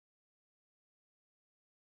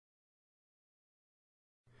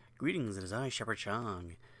Greetings, it is I, Shepherd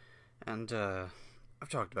Chang, and I've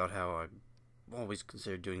talked about how I've always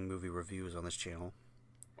considered doing movie reviews on this channel.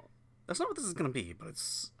 That's not what this is going to be, but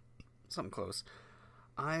it's something close.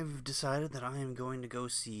 I've decided that I am going to go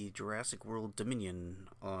see Jurassic World Dominion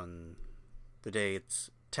on the day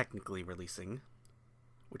it's technically releasing,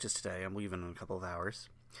 which is today. I'm leaving in a couple of hours,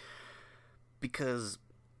 because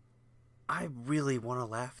I really want to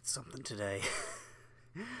laugh at something today.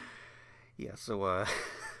 Yeah, so,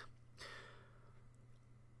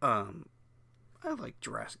 I like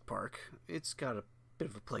Jurassic Park. It's got a bit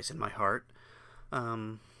of a place in my heart.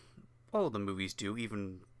 All of the movies do,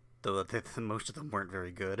 even though most of them weren't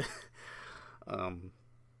very good. But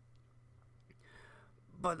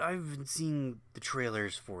I've been seeing the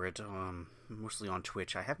trailers for it, mostly on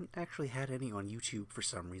Twitch. I haven't actually had any on YouTube for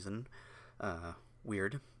some reason.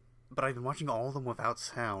 Weird. But I've been watching all of them without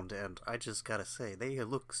sound, and I just gotta say, they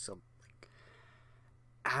look some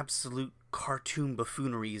absolute cartoon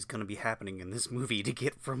buffoonery is going to be happening in this movie to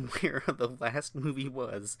get from where the last movie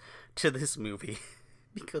was to this movie.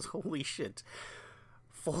 Because holy shit,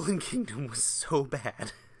 Fallen Kingdom was so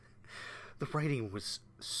bad. The writing was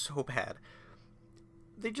so bad.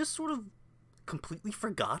 They just sort of completely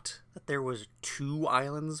forgot that there was 2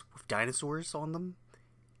 islands with dinosaurs on them,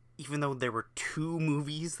 even though there were 2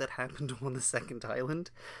 movies that happened on the second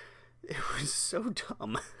island. It was so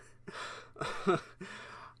dumb.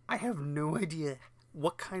 I have no idea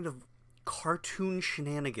what kind of cartoon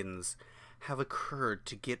shenanigans have occurred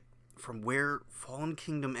to get from where Fallen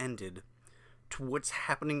Kingdom ended to what's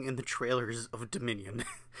happening in the trailers of Dominion.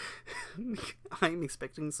 I'm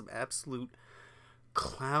expecting some absolute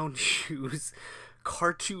clown shoes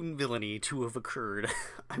cartoon villainy to have occurred.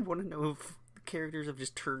 I want to know if the characters have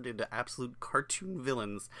just turned into absolute cartoon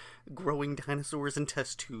villains, growing dinosaurs in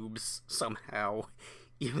test tubes somehow.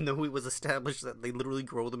 Even though it was established that they literally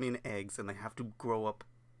grow them in eggs and they have to grow up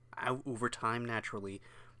out over time naturally.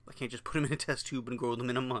 I can't just put them in a test tube and grow them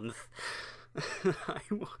in a month.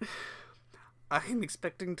 I'm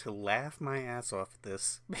expecting to laugh my ass off at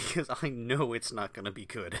this because I know it's not going to be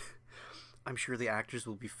good. I'm sure the actors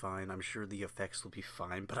will be fine. I'm sure the effects will be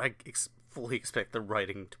fine. But I fully expect the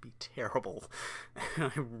writing to be terrible.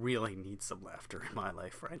 And I really need some laughter in my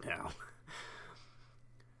life right now.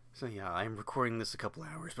 So yeah, I'm recording this a couple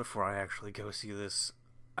hours before I actually go see this.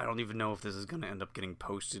 I don't even know if this is going to end up getting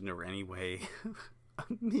posted or any way.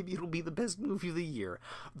 Maybe it'll be the best movie of the year,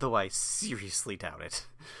 though I seriously doubt it.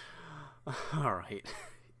 Alright,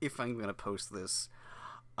 if I'm going to post this,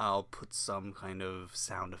 I'll put some kind of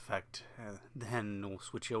sound effect, then we'll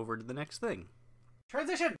switch over to the next thing.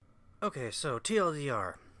 Transition! Okay, so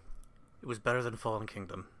TLDR. It was better than Fallen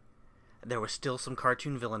Kingdom. There was still some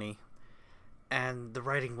cartoon villainy, and the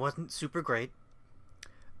writing wasn't super great,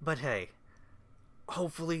 but hey,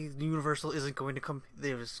 hopefully Universal isn't going to come.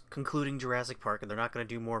 They're concluding Jurassic Park, and they're not going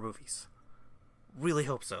to do more movies. Really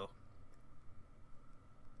hope so.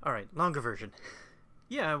 Alright, longer version.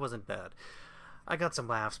 Yeah, it wasn't bad. I got some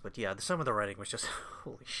laughs, but yeah, some of the writing was just,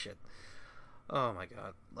 holy shit. Oh my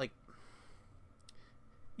god. Like,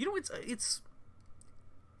 you know, it's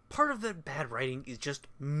part of the bad writing is just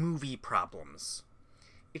movie problems.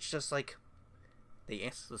 It's just like, the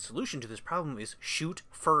solution to this problem is shoot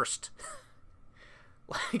first.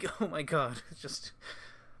 Like, oh my god, just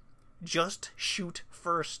shoot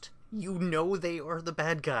first. You know they are the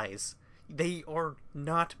bad guys. They are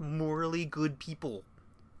not morally good people.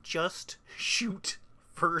 Just shoot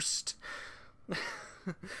first.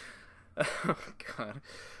 Oh god.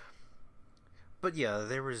 But yeah,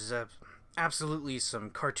 there was absolutely some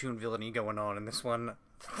cartoon villainy going on in this one.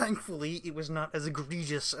 Thankfully, it was not as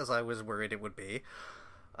egregious as I was worried it would be.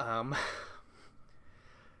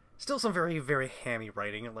 Still some very, very hammy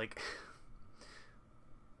writing. Like,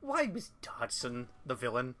 why was Dodson the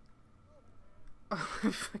villain? Oh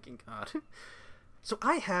my fucking god. So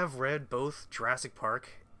I have read both Jurassic Park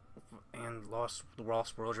and Lost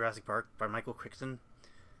World Jurassic Park by Michael Crichton.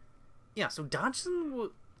 Yeah, so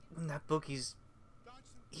Dodson, in that book, he's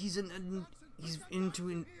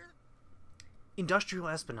into industrial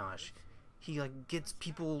espionage. He like gets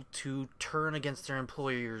people to turn against their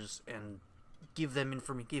employers and give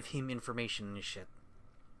him information and shit.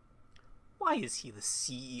 Why is he the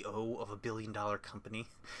CEO of a billion-dollar company?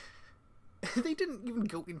 They didn't even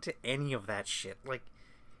go into any of that shit. Like,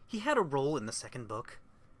 he had a role in the second book.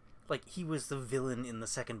 Like, he was the villain in the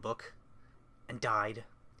second book and died.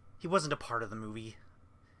 He wasn't a part of the movie.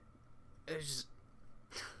 It's just...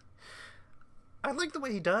 I like the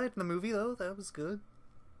way he died in the movie, though. That was good.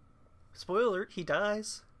 Spoiler alert, he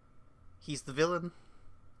dies. He's the villain.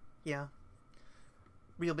 Yeah.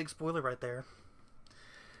 Real big spoiler right there.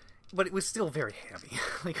 But it was still very hammy.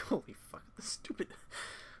 Like, holy fuck, the stupid...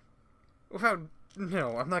 Without...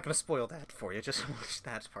 No, I'm not gonna spoil that for you. Just watch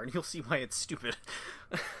that part and you'll see why it's stupid.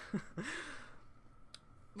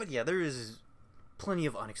 But yeah, there is plenty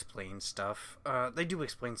of unexplained stuff. They do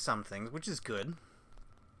explain some things, which is good.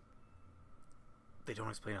 They don't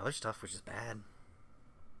explain other stuff, which is bad.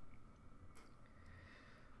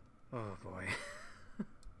 Oh boy.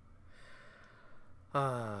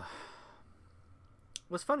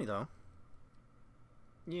 Was funny though.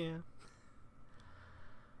 Yeah.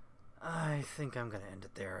 I think I'm gonna end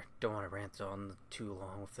it there. Don't want to rant on too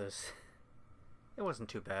long with this. It wasn't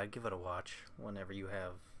too bad. Give it a watch whenever you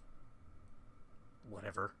have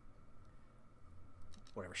whatever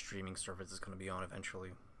streaming service is going to be on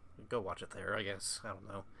eventually. Go watch it there, I guess. I don't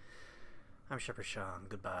know. I'm Shepherd Sean.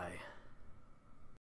 Goodbye.